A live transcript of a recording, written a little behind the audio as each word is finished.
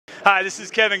Hi, this is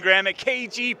Kevin Graham at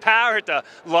KGPOW at the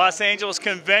Los Angeles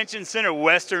Convention Center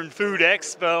Western Food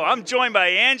Expo. I'm joined by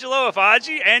Angelo of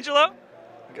Oggi. Angelo?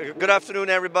 Good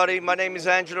afternoon, everybody. My name is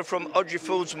Angelo from Oggi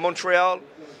Foods, Montreal.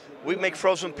 We make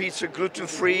frozen pizza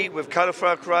gluten-free with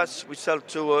cauliflower crust. We sell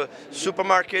to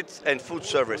supermarkets and food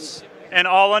service. And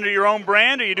all under your own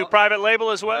brand, or you do private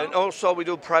label as well? And also we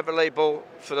do private label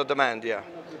for the demand, yeah.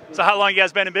 So how long you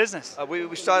guys been in business?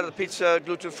 We started the pizza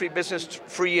gluten-free business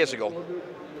 3 years ago.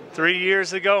 3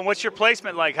 years ago. And what's your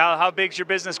placement like? How big's your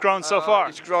business grown so far?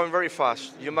 It's growing very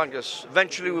fast, humongous.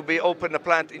 Eventually we'll be opening a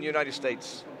plant in the United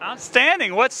States.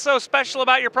 Outstanding. What's so special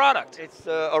about your product? It's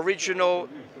original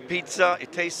pizza.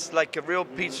 It tastes like a real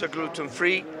pizza,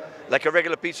 gluten-free, like a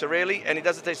regular pizza really, and it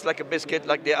doesn't taste like a biscuit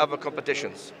like the other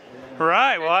competitions.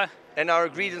 Right, well, and our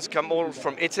ingredients come all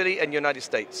from Italy and United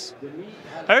States.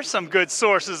 There's some good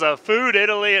sources of food,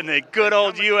 Italy and the good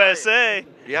old USA.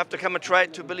 You have to come and try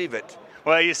it to believe it.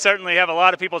 Well, you certainly have a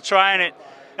lot of people trying it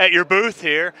at your booth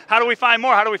here. How do we find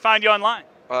more? How do we find you online?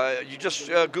 You just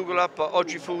Google up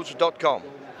oggifoods.com.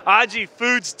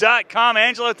 oggifoods.com.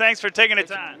 Angelo, thanks for taking the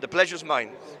time. The pleasure's mine.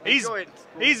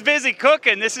 He's busy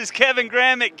cooking. This is Kevin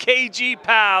Graham at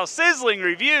KGPOW. Sizzling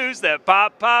reviews that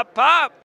pop, pop, pop.